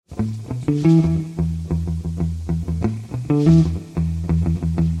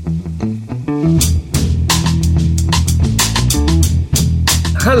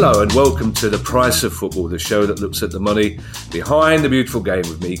Hello and welcome to The Price of Football, the show that looks at the money behind the beautiful game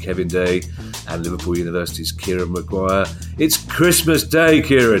with me, Kevin Day, and Liverpool University's Kieran Maguire. It's Christmas Day,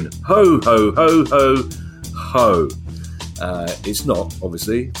 Kieran. Ho, ho, ho, ho, ho. It's not,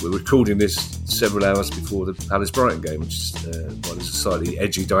 obviously. We're recording this several hours before the Palace-Brighton game, which is a slightly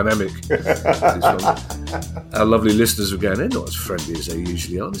edgy dynamic. Our lovely listeners are going, they're not as friendly as they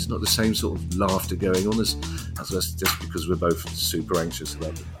usually are. There's not the same sort of laughter going on as us, just because we're both super anxious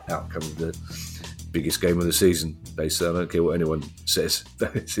about the outcome of the biggest game of the season. Basically, I don't care what anyone says.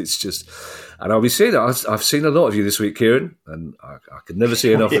 It's just, and I'll be seeing that. I've seen a lot of you this week, Kieran, and I could never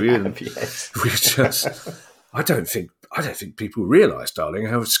see enough of you. And yes. We just, I don't think people realise, darling,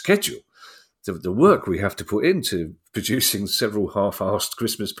 how scheduled the work we have to put into producing several half-arsed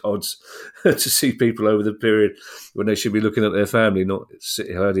Christmas pods to see people over the period when they should be looking at their family, not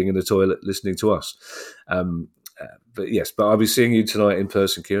hiding in the toilet listening to us. But I'll be seeing you tonight in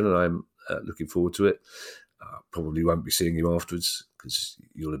person, Kieran, and I'm looking forward to it. Probably won't be seeing you afterwards because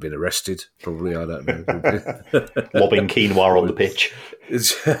you'll have been arrested. Probably, I don't know. Lobbing quinoa on the pitch.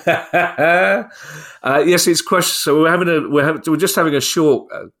 Yes, it's questions. So we're just having a short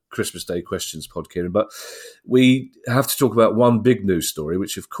Christmas Day questions pod, Kieran, but we have to talk about one big news story,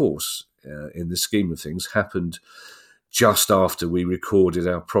 which, of course, in the scheme of things, happened just after we recorded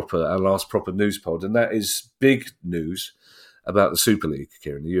our last proper news pod, and that is big news about the Super League,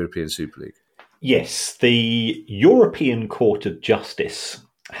 Kieran, the European Super League. Yes, the European Court of Justice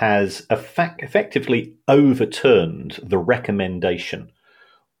has effectively overturned the recommendation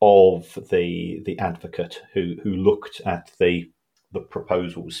of the advocate who looked at the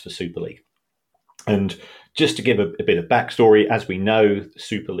proposals for Super League. And just to give a bit of backstory, as we know, the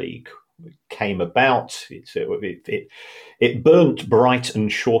Super League came about. It burnt bright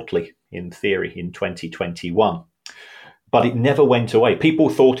and shortly, in theory, in 2021. But it never went away. People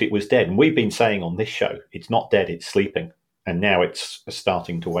thought it was dead. And we've been saying on this show, it's not dead, it's sleeping. And now it's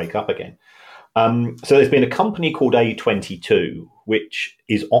starting to wake up again. So there's been a company called A22, which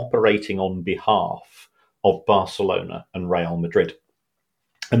is operating on behalf of Barcelona and Real Madrid.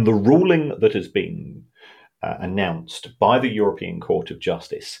 And the ruling that has been announced by the European Court of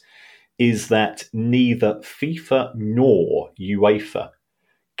Justice is that neither FIFA nor UEFA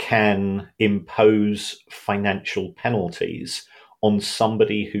can impose financial penalties on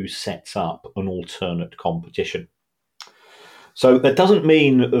somebody who sets up an alternate competition. So that doesn't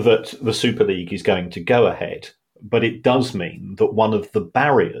mean that the Super League is going to go ahead, but it does mean that one of the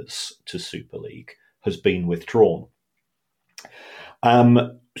barriers to Super League has been withdrawn.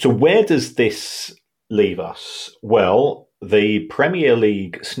 So where does this leave us? Well, the Premier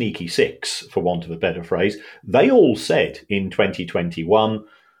League sneaky six, for want of a better phrase, they all said in 2021,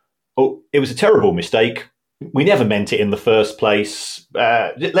 oh, it was a terrible mistake. We never meant it in the first place.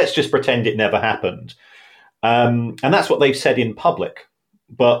 Let's just pretend it never happened. And that's what they've said in public.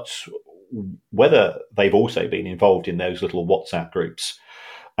 But whether they've also been involved in those little WhatsApp groups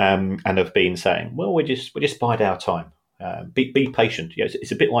and have been saying, well, we just bide our time. Be patient.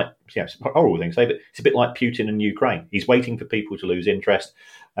 It's a bit like, it's a horrible thing to say, but it's a bit like Putin and Ukraine. He's waiting for people to lose interest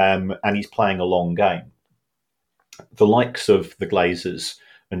and he's playing a long game. The likes of the Glazers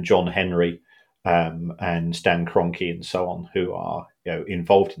and John Henry and Stan Kroenke and so on, who are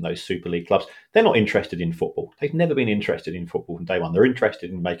involved in those Super League clubs, they're not interested in football. They've never been interested in football from day one. They're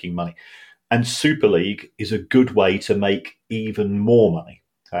interested in making money. And Super League is a good way to make even more money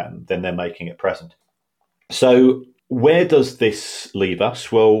than they're making at present. So where does this leave us?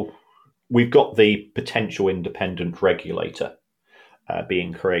 Well, we've got the potential independent regulator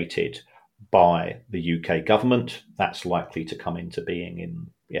being created by the UK government. That's likely to come into being in,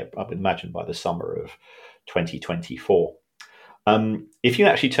 I would imagine, by the summer of 2024. If you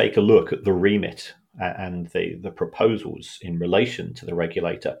actually take a look at the remit and the proposals in relation to the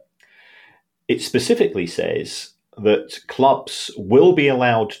regulator, it specifically says that clubs will be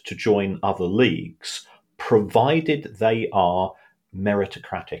allowed to join other leagues provided they are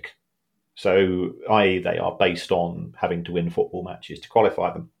meritocratic. So, i.e., they are based on having to win football matches to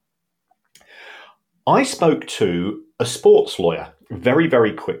qualify them. I spoke to a sports lawyer very,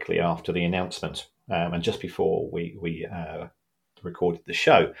 very quickly after the announcement and just before we recorded the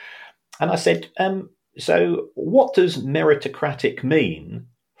show. And I said, so what does meritocratic mean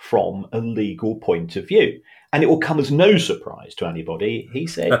from a legal point of view? And it will come as no surprise to anybody. He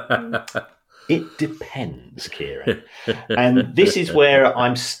said, it depends, Kieran. And this is where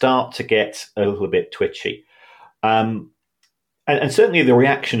I'm start to get a little bit twitchy. And and certainly the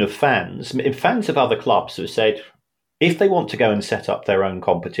reaction of fans of other clubs have said, if they want to go and set up their own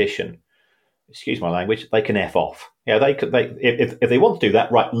competition, excuse my language, they can F off. If they want to do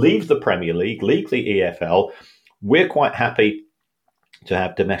that, right, leave the Premier League, leave the EFL. We're quite happy to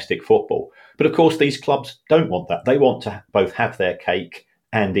have domestic football. But of course, these clubs don't want that. They want to both have their cake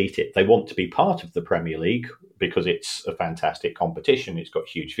and eat it. They want to be part of the Premier League because it's a fantastic competition. It's got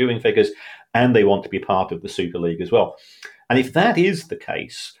huge viewing figures, and they want to be part of the Super League as well. And if that is the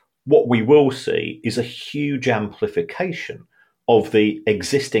case, what we will see is a huge amplification of the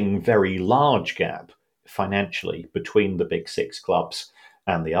existing very large gap financially between the big six clubs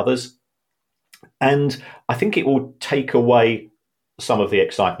and the others. And I think it will take away some of the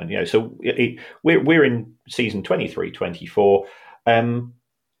excitement. So we're in season 23-24.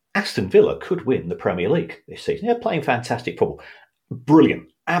 Aston Villa could win the Premier League this season. They're playing fantastic football. Brilliant.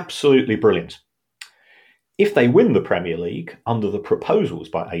 Absolutely brilliant. If they win the Premier League under the proposals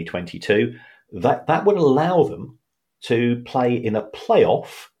by A22, that would allow them to play in a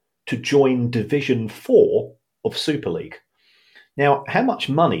playoff to join Division 4 of Super League. Now, how much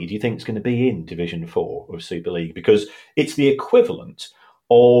money do you think is going to be in Division 4 of Super League? Because it's the equivalent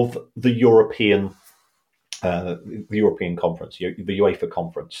of the European Conference, the UEFA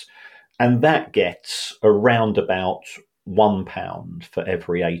Conference. And that gets around about £1 for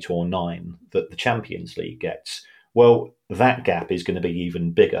every 8 or 9 that the Champions League gets. Well, that gap is going to be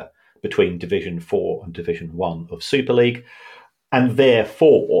even bigger between Division 4 and Division 1 of Super League. And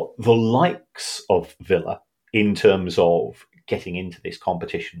therefore, the likes of Villa, in terms of getting into this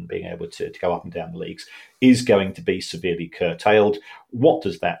competition, being able to go up and down the leagues, is going to be severely curtailed. What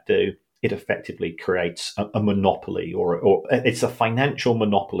does that do? It effectively creates a monopoly, or it's a financial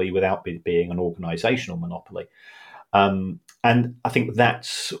monopoly without it being an organisational monopoly. And I think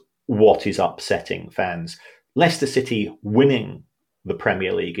that's what is upsetting fans. Leicester City winning the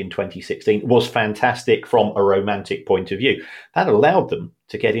Premier League in 2016 was fantastic from a romantic point of view. That allowed them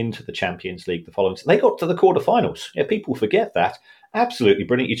to get into the Champions League the following. They got to the quarterfinals. Yeah, people forget that. Absolutely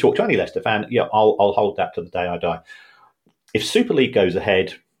brilliant. You talk to any Leicester fan, yeah, I'll hold that to the day I die. If Super League goes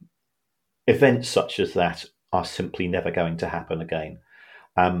ahead, events such as that are simply never going to happen again.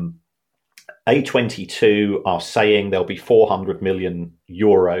 A22 are saying there'll be €400 million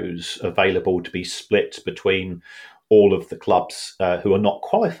available to be split between all of the clubs who are not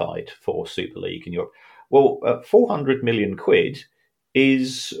qualified for Super League in Europe. Well, 400 million quid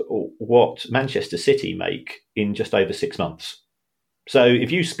is what Manchester City make in just over 6 months. So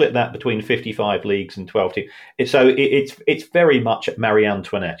if you split that between 55 leagues and 12 teams, it's very much at Marie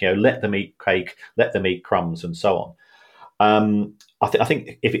Antoinette. Let them eat cake, let them eat crumbs, and so on. I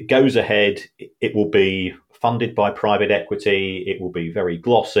think if it goes ahead, it will be funded by private equity. It will be very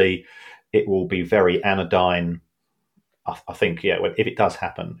glossy. It will be very anodyne. I think, if it does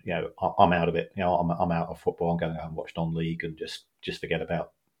happen, I'm out of it. I'm out of football. I'm going to go and watch non-league and just forget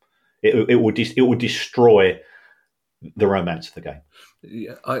about it. It will destroy the romance of the game.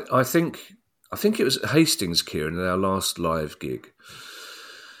 Yeah, I think it was at Hastings, Kieran, in our last live gig,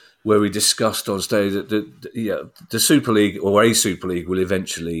 where we discussed on stage that the Super League, or a Super League, will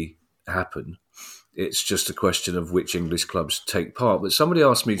eventually happen. It's just a question of which English clubs take part. But somebody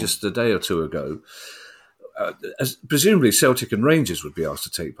asked me just a day or two ago, presumably Celtic and Rangers would be asked to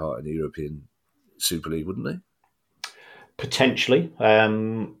take part in the European Super League, wouldn't they? Potentially.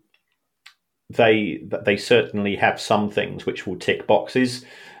 They certainly have some things which will tick boxes.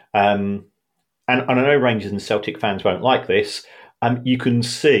 And I know Rangers and Celtic fans won't like this. You can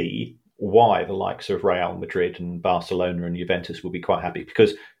see why the likes of Real Madrid and Barcelona and Juventus will be quite happy,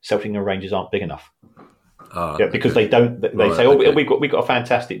 because Celtic and Rangers aren't big enough. Because they don't. They say, we've got a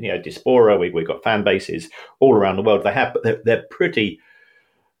fantastic, diaspora. We've got fan bases all around the world. They have, but they're pretty.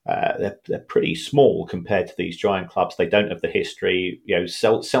 They're pretty small compared to these giant clubs. They don't have the history.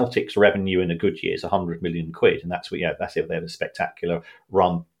 Celtic's revenue in a good year is 100 million quid, and that's if they have a spectacular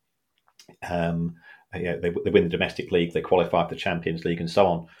run. They win the domestic league, they qualify for the Champions League, and so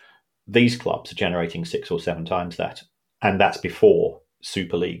on. These clubs are generating 6 or 7 times that, and that's before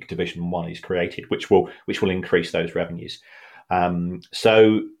Super League Division 1 is created, which will increase those revenues.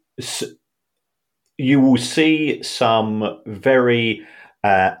 So you will see some very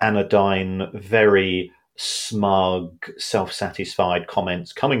anodyne, very smug, self-satisfied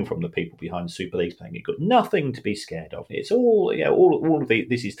comments coming from the people behind Super League, saying you've got nothing to be scared of. It's all, all of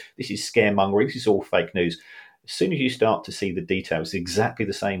this is scaremongering. This is all fake news. As soon as you start to see the details, exactly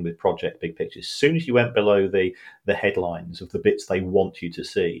the same with Project Big Picture. As soon as you went below the headlines of the bits they want you to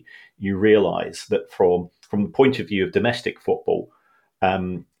see, you realise that from the point of view of domestic football,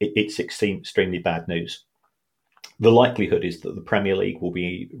 it's extremely bad news. the likelihood is that the Premier League will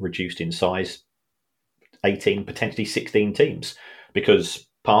be reduced in size 18, potentially 16 teams, because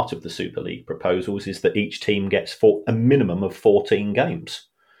part of the Super League proposals is that each team gets a minimum of 14 games.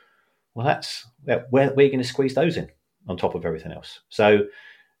 Well, where are you going to squeeze those in on top of everything else? So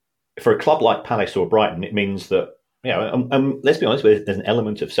for a club like Palace or Brighton, it means that, let's be honest, there's an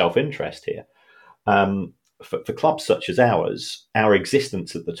element of self-interest here. For clubs such as ours, our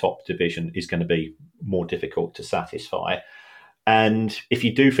existence at the top division is going to be more difficult to satisfy. And if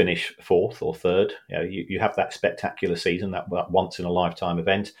you do finish fourth or third, you have that spectacular season, that once in a lifetime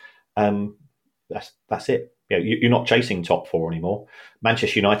event. That's it. You're not chasing top four anymore.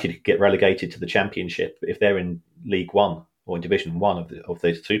 Manchester United get relegated to the Championship if they're in League One or in Division One of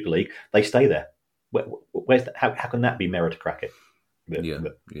the Super League. They stay there. How can that be meritocratic?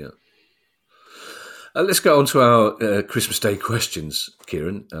 Yeah. Let's go on to our Christmas Day questions,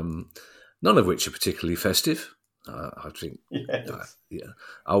 Kieran. None of which are particularly festive. I think. Yes.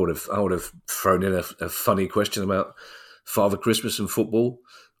 I would have thrown in a funny question about Father Christmas and football,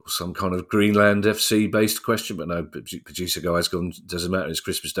 or some kind of Greenland FC based question. But no, producer guy's gone. Doesn't matter. It's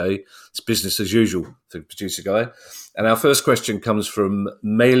Christmas Day. It's business as usual for the producer guy. And our first question comes from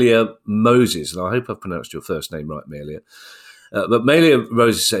Malia Moses, and I hope I've pronounced your first name right, Malia. But Malia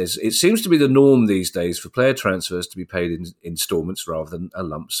Moses says, it seems to be the norm these days for player transfers to be paid in instalments rather than a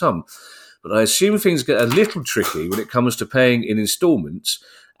lump sum. But I assume things get a little tricky when it comes to paying in instalments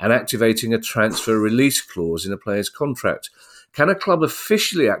and activating a transfer release clause in a player's contract. Can a club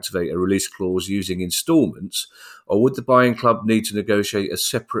officially activate a release clause using instalments, or would the buying club need to negotiate a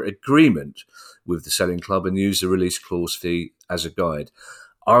separate agreement with the selling club and use the release clause fee as a guide?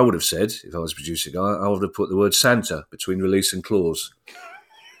 I would have said, if I was a producer guy, I would have put the word Santa between release and clause.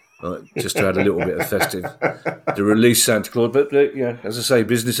 Just to add a little bit of festive. The release Santa Claus. But, as I say,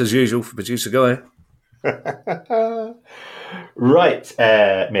 business as usual for producer guy. Right,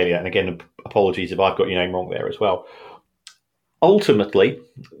 Amelia. And again, apologies if I've got your name wrong there as well. Ultimately,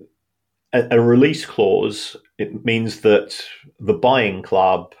 a release clause, it means that the buying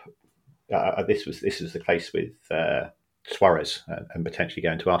club, this was the case with Suarez and potentially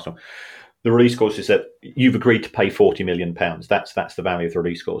going to Arsenal. The release clause is that you've agreed to pay £40 million. That's the value of the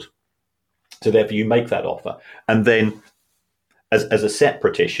release clause. So therefore, you make that offer, and then, as a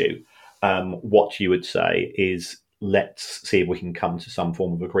separate issue, what you would say is, let's see if we can come to some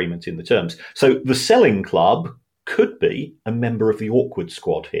form of agreement in the terms. So the selling club could be a member of the awkward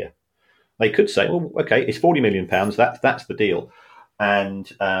squad here. They could say, well, okay, it's £40 million. That's the deal, and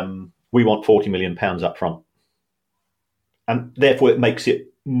we want £40 million up front. And therefore, it makes it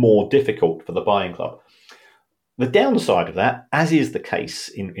more difficult for the buying club. The downside of that, as is the case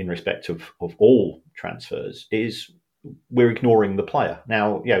in respect of all transfers, is we're ignoring the player.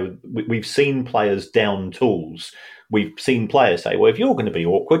 Now, we've seen players down tools. We've seen players say, well, if you're going to be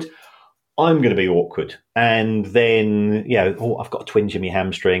awkward, I'm going to be awkward. And then, I've got a twinge in my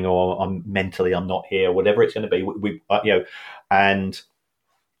hamstring, or I'm not here, whatever it's going to be. And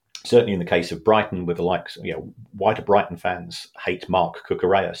certainly in the case of Brighton, with the likes, why do Brighton fans hate Mark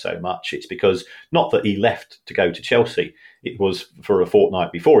Cucurella so much? It's because not that he left to go to Chelsea. It was for a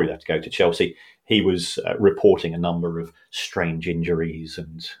fortnight before he left to go to Chelsea. He was reporting a number of strange injuries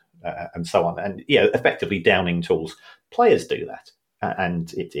and so on. And, effectively downing tools. Players do that,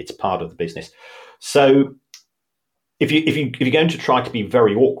 and it's part of the business. So if you're going to try to be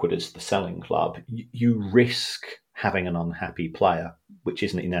very awkward as the selling club, you risk having an unhappy player, which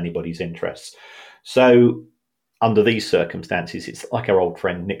isn't in anybody's interests. So under these circumstances, it's like our old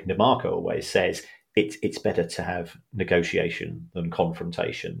friend Nick DeMarco always says, it's better to have negotiation than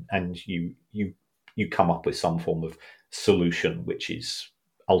confrontation, and you come up with some form of solution which is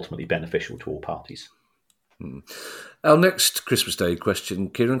ultimately beneficial to all parties. Our next Christmas Day question,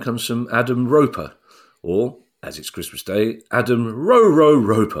 Kieran, comes from Adam Roper, or, as it's Christmas Day, Adam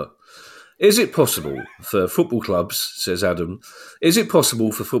Roper. Is it possible for football clubs, says Adam, is it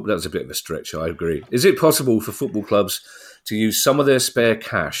possible for football, that's a bit of a stretch, I agree. Is it possible for football clubs to use some of their spare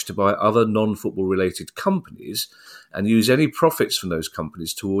cash to buy other non-football related companies and use any profits from those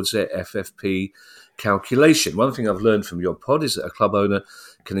companies towards their FFP calculation? One thing I've learned from your pod is that a club owner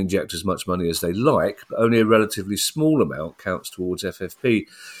can inject as much money as they like, but only a relatively small amount counts towards FFP.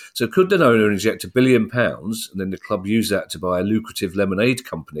 So could an owner inject £1 billion and then the club use that to buy a lucrative lemonade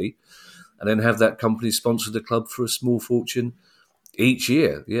company and then have that company sponsor the club for a small fortune each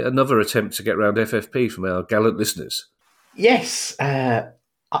year? Yeah, another attempt to get around FFP from our gallant listeners. Yes.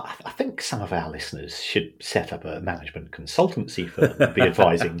 I think some of our listeners should set up a management consultancy firm and be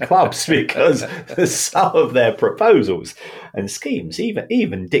advising clubs, because some of their proposals and schemes,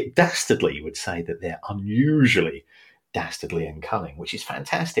 even Dick Dastardly would say that they're unusually dastardly and cunning, which is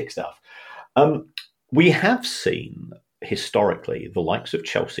fantastic stuff. We have seen historically the likes of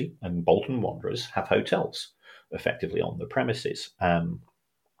Chelsea and Bolton Wanderers have hotels effectively on the premises.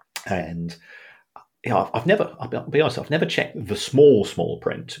 And I'll be honest, I've never checked the small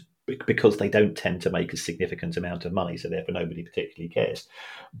print, because they don't tend to make a significant amount of money, so therefore nobody particularly cares.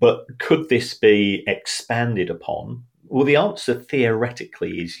 But could this be expanded upon? Well, the answer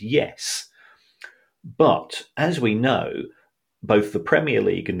theoretically is yes. But as we know, both the Premier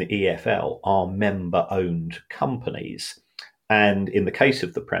League and the EFL are member-owned companies. And in the case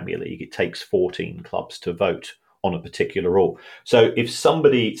of the Premier League, it takes 14 clubs to vote on a particular rule. So if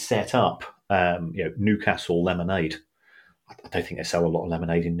somebody set up Newcastle Lemonade, I don't think they sell a lot of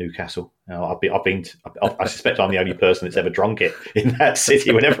lemonade in Newcastle. I suspect I'm the only person that's ever drunk it in that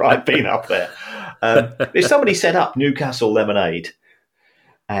city whenever I've been up there. If somebody set up Newcastle Lemonade,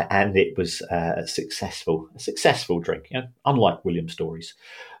 and it was a successful drink, unlike William Story's,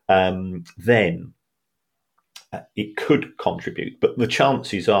 then it could contribute. But the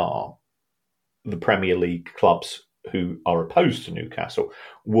chances are the Premier League clubs who are opposed to Newcastle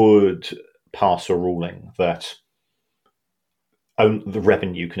would pass a ruling that the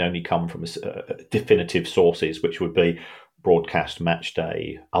revenue can only come from definitive sources, which would be broadcast match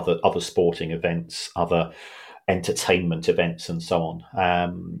day, other sporting events, other entertainment events, and so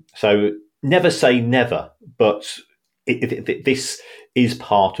on. So never say never, but this is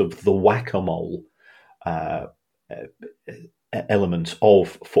part of the whack-a-mole element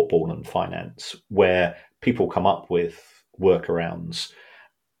of football and finance, where people come up with workarounds,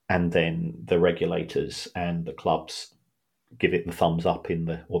 and then the regulators and the clubs give it the thumbs up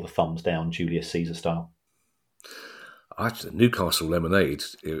or the thumbs down, Julius Caesar style. Newcastle Lemonade,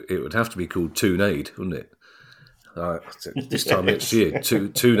 it would have to be called Toonade, wouldn't it? This time next year,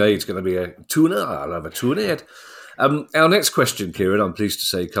 Toonade's going to be a tuna. I'll have a Toonade. Our next question, Kieran, I'm pleased to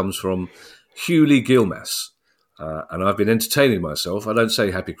say, comes from Hewley Gilmas. And I've been entertaining myself. I don't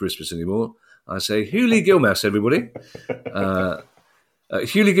say Happy Christmas anymore. I say Hewley Gilmas, everybody.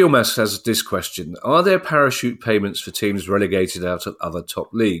 Hewley Gilmas has this question. Are there parachute payments for teams relegated out of other top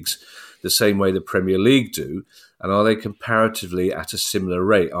leagues the same way the Premier League do? And are they comparatively at a similar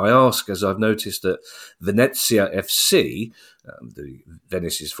rate? I ask, as I've noticed that Venezia FC, the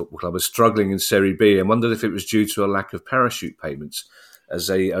Venice's football club, is struggling in Serie B, and wondered if it was due to a lack of parachute payments, as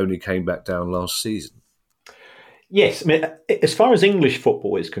they only came back down last season. Yes, I mean, as far as English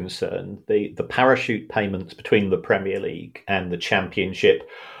football is concerned, the parachute payments between the Premier League and the Championship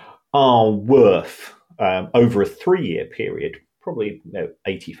are worth, over a 3-year period, probably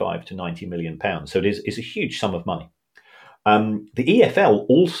 85 to 90 million pounds. So it is a huge sum of money. The EFL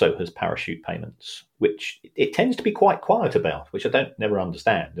also has parachute payments, which it tends to be quite quiet about, which I never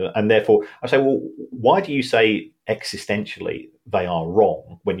understand. And therefore, I say, well, why do you say existentially they are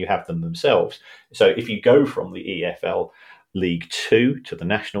wrong when you have them themselves? So if you go from the EFL League 2 to the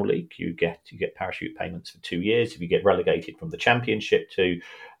National League, you get parachute payments for 2 years. If you get relegated from the Championship to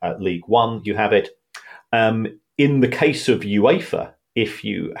League 1, you have it. In the case of UEFA, if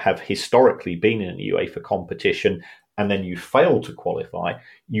you have historically been in a UEFA competition and then you fail to qualify,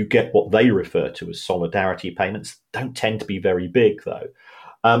 you get what they refer to as solidarity payments. Don't tend to be very big, though.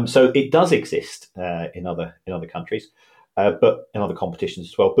 So it does exist in other countries, but in other competitions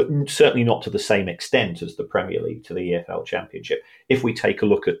as well, but certainly not to the same extent as the Premier League to the EFL Championship. If we take a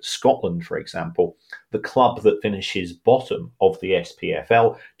look at Scotland, for example, the club that finishes bottom of the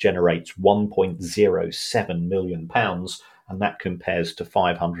SPFL generates £1.07 million, and that compares to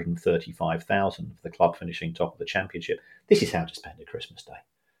 535,000 for the club finishing top of the Championship. This is how to spend a Christmas day.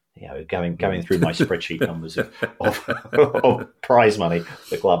 Going through my spreadsheet numbers of prize money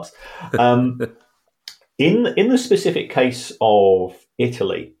for clubs. In the specific case of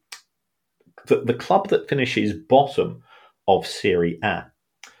Italy, the club that finishes bottom of Serie A,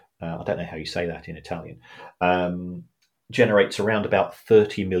 I don't know how you say that in Italian, generates around about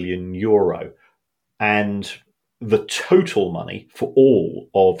 €30 million, and the total money for all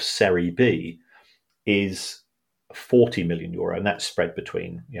of Serie B is €40 million, and that's spread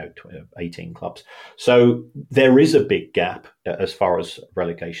between 18 clubs. So there is a big gap as far as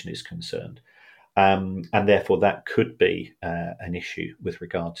relegation is concerned, and therefore that could be an issue with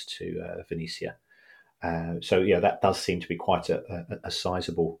regards to Venezia. So that does seem to be quite a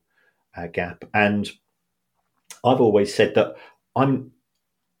sizable gap. And I've always said that I'm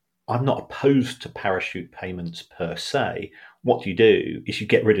not opposed to parachute payments per se. what you do is you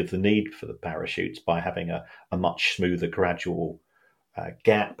get rid of the need for the parachutes by having a much smoother, gradual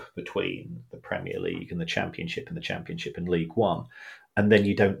gap between the Premier League and the Championship and League One. And then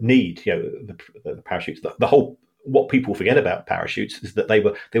you don't need the parachutes. The whole, what people forget about parachutes is that they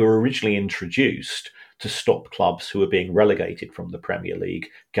were originally introduced to stop clubs who were being relegated from the Premier League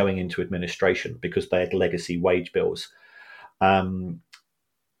going into administration because they had legacy wage bills. And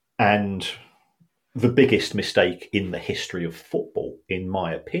the biggest mistake in the history of football, in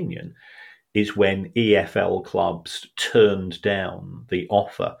my opinion, is when EFL clubs turned down the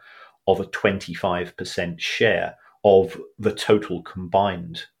offer of a 25% share of the total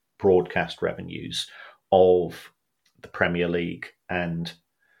combined broadcast revenues of the Premier League and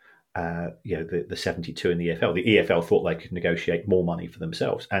the 72 in the EFL. The EFL thought they could negotiate more money for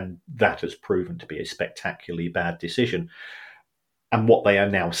themselves, and that has proven to be a spectacularly bad decision. And what they are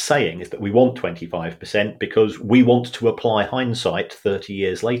now saying is that we want 25% because we want to apply hindsight 30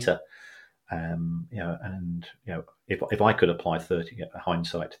 years later. If I could apply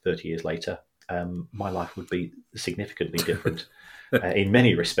hindsight 30 years later, my life would be significantly different in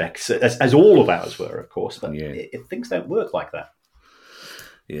many respects, as all of ours were, of course. But things don't work like that.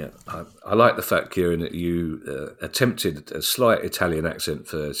 Yeah, I like the fact, Kieran, that you attempted a slight Italian accent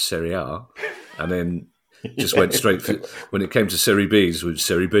for Serie A, and then just went straight for, when it came to Serie B's, with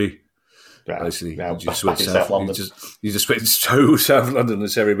Serie B. Basically, you just went south. You just went so South London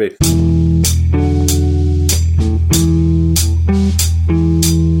and Serie B.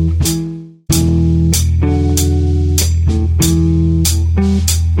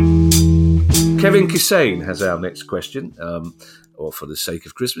 Kevin Kisane has our next question, or for the sake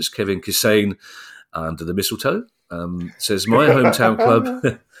of Christmas, Kevin Kisane under the mistletoe says, "My hometown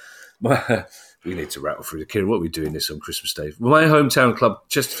club." We need to rattle through the Kieran. What are we doing this on Christmas Day? My hometown club,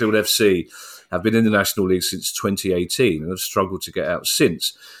 Chesterfield FC, have been in the National League since 2018 and have struggled to get out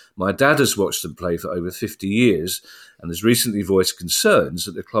since. My dad has watched them play for over 50 years and has recently voiced concerns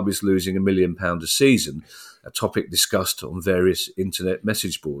that the club is losing £1 million a season, a topic discussed on various internet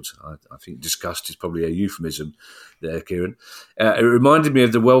message boards. I think discussed is probably a euphemism there, Kieran. It reminded me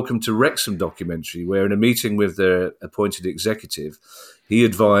of the Welcome to Wrexham documentary, where in a meeting with their appointed executive, he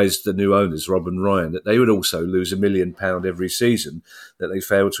advised the new owners, Rob and Ryan, that they would also lose £1 million every season that they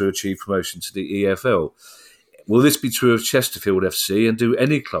failed to achieve promotion to the EFL. Will this be true of Chesterfield FC, and do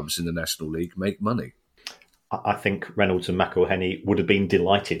any clubs in the National League make money? I think Reynolds and McElhenney would have been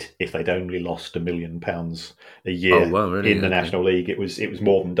delighted if they'd only lost £1 million a year in the National League. It was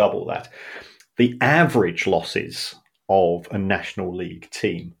more than double that. The average losses of a National League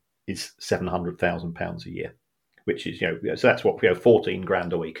team is £700,000 a year, which is so that's what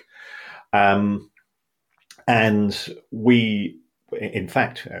 $14,000 a week. And we, in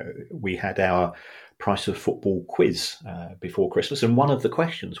fact, we had our Price of Football quiz before Christmas, and one of the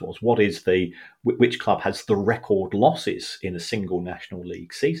questions was, which club has the record losses in a single National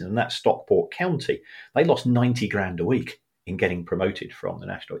League season? And that's Stockport County. They lost $90,000 a week in getting promoted from the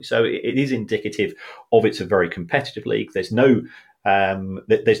National League. So it is indicative of it's a very competitive league. There's no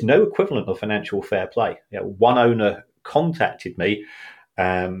equivalent of financial fair play. One owner contacted me,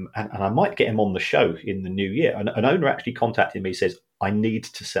 and I might get him on the show in the new year. An owner actually contacted me, says, "I need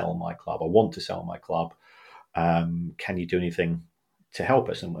to sell my club. I want to sell my club. Can you do anything to help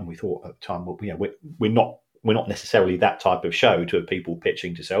us?" And we thought at the time, well, we're not necessarily that type of show to have people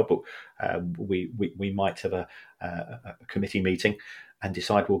pitching to sell, but we might have a committee meeting and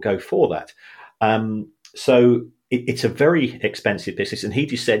decide we'll go for that. So it's a very expensive business, and he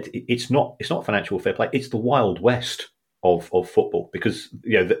just said it's not financial fair play. It's the Wild West of football, because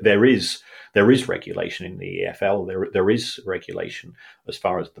there is regulation in the EFL. There is regulation as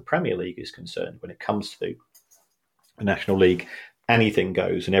far as the Premier League is concerned. When it comes to the National League, anything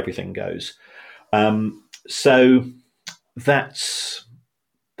goes and everything goes. So that's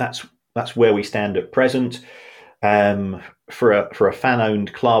where we stand at present. For a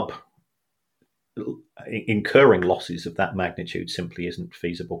fan-owned club, incurring losses of that magnitude simply isn't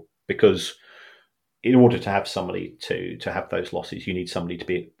feasible, because in order to have somebody to have those losses, you need somebody to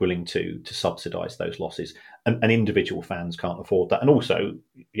be willing to subsidise those losses, and individual fans can't afford that. And also,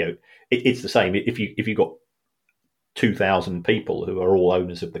 it's the same if you've got 2,000 people who are all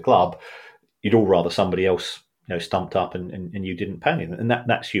owners of the club, you'd all rather somebody else stumped up and you didn't pay anything. And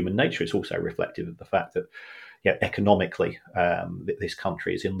that's human nature. It's also reflective of the fact that economically this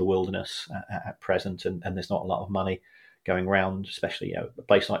country is in the wilderness at present, and there's not a lot of money going around, especially a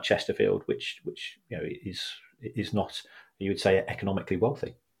place like Chesterfield, which is not, you would say, economically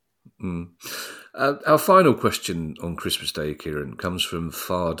wealthy. Mm. Our final question on Christmas Day, Kieran, comes from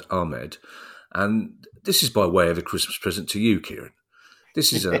Fard Ahmed, and this is by way of a Christmas present to you, Kieran.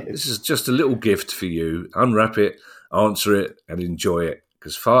 This is just a little gift for you. Unwrap it, answer it, and enjoy it.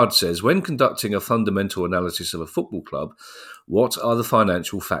 Because Fard says, when conducting a fundamental analysis of a football club, what are the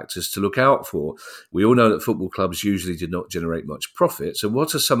financial factors to look out for? We all know that football clubs usually do not generate much profit. So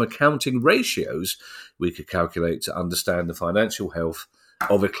what are some accounting ratios we could calculate to understand the financial health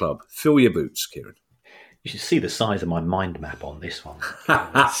of a club? Fill your boots, Kieran. You should see the size of my mind map on this one.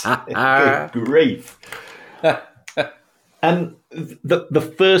 Good grief. And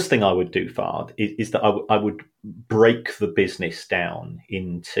the first thing I would do, Fard, is that I would break the business down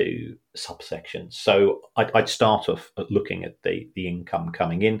into subsections. So I'd start off at looking at the income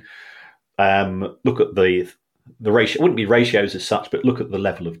coming in, look at the ratio. It wouldn't be ratios as such, but look at the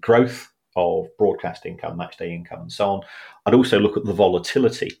level of growth of broadcast income, matchday income, and so on. I'd also look at the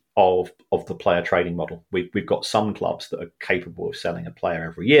volatility of the player trading model. We've got some clubs that are capable of selling a player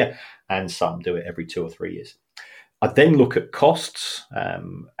every year, and some do it every 2 or 3 years. I'd then look at costs,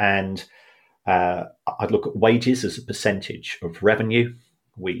 and I'd look at wages as a percentage of revenue.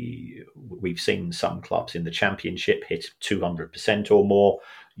 We've seen some clubs in the Championship hit 200% or more.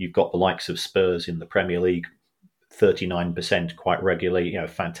 You've got the likes of Spurs in the Premier League, 39% quite regularly.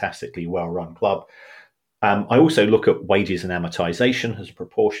 Fantastically well-run club. I also look at wages and amortization as a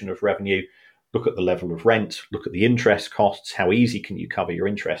proportion of revenue. Look at the level of rent. Look at the interest costs. How easy can you cover your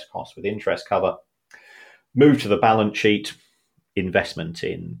interest costs with interest cover? Move to the balance sheet, investment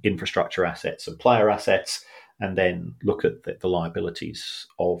in infrastructure assets and player assets, and then look at the liabilities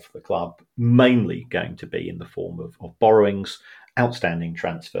of the club, mainly going to be in the form of borrowings, outstanding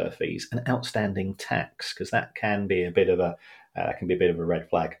transfer fees, and outstanding tax, because that can be a bit of a red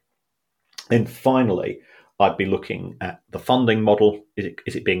flag. Then finally, I'd be looking at the funding model.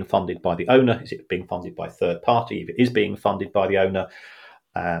 Is it being funded by the owner? Is it being funded by a third party? If it is being funded by the owner,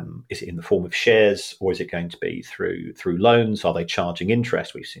 is it in the form of shares, or is it going to be through loans? Are they charging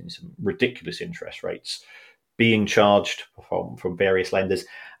interest? We've seen some ridiculous interest rates being charged from various lenders.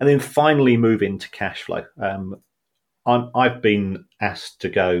 And then finally move into cash flow. I've been asked to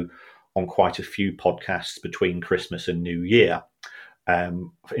go on quite a few podcasts between Christmas and New Year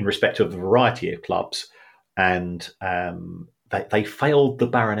in respect of a variety of clubs, and they failed the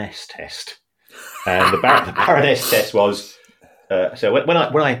Baroness test. The Baroness test was... So when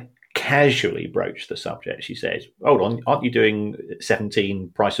I casually broached the subject, she says, "Hold on, aren't you doing 17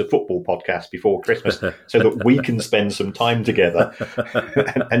 Price of Football podcasts before Christmas so that we can spend some time together?"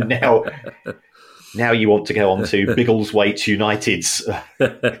 and now you want to go on to Biggleswade United's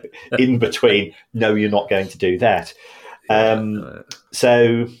in between. No, you're not going to do that. But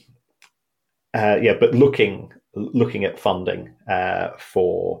looking at funding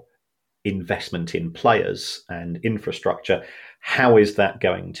for investment in players and infrastructure, how is that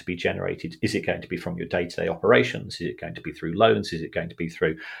going to be generated? Is it going to be from your day-to-day operations? Is it going to be through loans? Is it going to be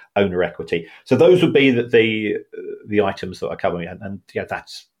through owner equity? So those would be the items that I cover, and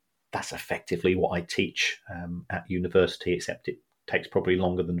that's effectively what I teach at university, except it takes probably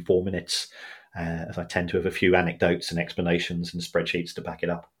longer than 4 minutes, as I tend to have a few anecdotes and explanations and spreadsheets to back it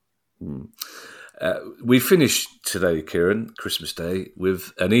up. We finished today, Kieran, Christmas Day,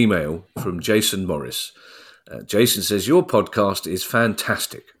 with an email from Jason Morris. Jason says, "Your podcast is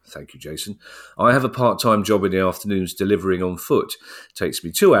fantastic." Thank you, Jason. "I have a part-time job in the afternoons delivering on foot. It takes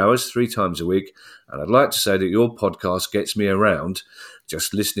me 2 hours, 3 times a week, and I'd like to say that your podcast gets me around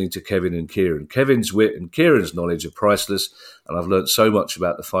just listening to Kevin and Kieran. Kevin's wit and Kieran's knowledge are priceless, and I've learnt so much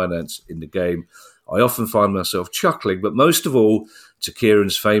about the finance in the game. I often find myself chuckling, but most of all to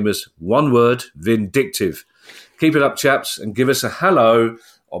Kieran's famous one word, vindictive. Keep it up, chaps, and give us a hello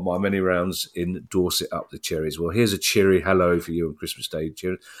on my many rounds in Dorset up the cherries." Well, here's a cheery hello for you on Christmas Day,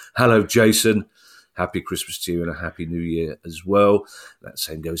 Kieran. Hello, Jason. Happy Christmas to you and a happy New Year as well. That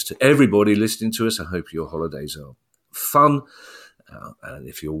same goes to everybody listening to us. I hope your holidays are fun. And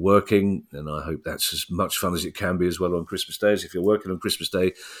if you're working, then I hope that's as much fun as it can be as well on Christmas days. If you're working on Christmas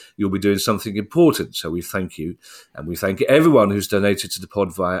Day, you'll be doing something important. So we thank you. And we thank everyone who's donated to the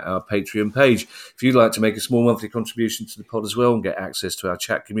pod via our Patreon page. If you'd like to make a small monthly contribution to the pod as well and get access to our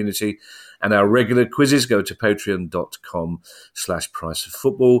chat community and our regular quizzes, go to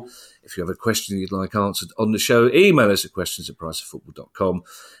patreon.com/priceoffootball. If you have a question you'd like answered on the show, email us at questions@priceoffootball.com.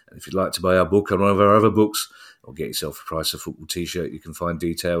 And if you'd like to buy our book or one of our other books, or get yourself a Price of Football t-shirt, you can find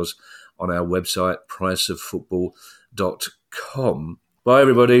details on our website, priceoffootball.com. Bye,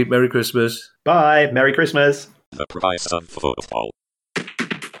 everybody. Merry Christmas. Bye. Merry Christmas. The Price of Football.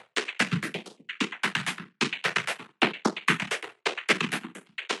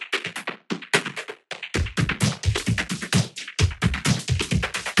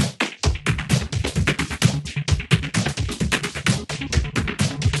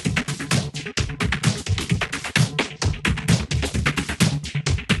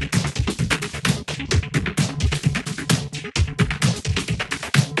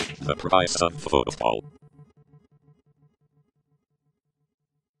 by some football.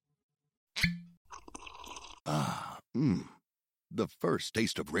 The first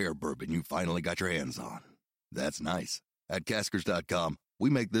taste of rare bourbon you finally got your hands on. That's nice. At Caskers.com, we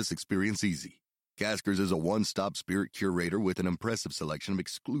make this experience easy. Caskers is a one-stop spirit curator with an impressive selection of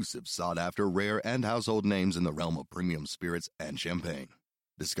exclusive, sought-after, rare, and household names in the realm of premium spirits and champagne.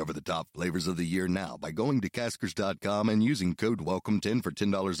 Discover the top flavors of the year now by going to Caskers.com and using code WELCOME10 for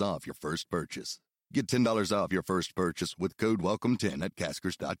 $10 off your first purchase. Get $10 off your first purchase with code WELCOME10 at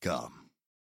Caskers.com.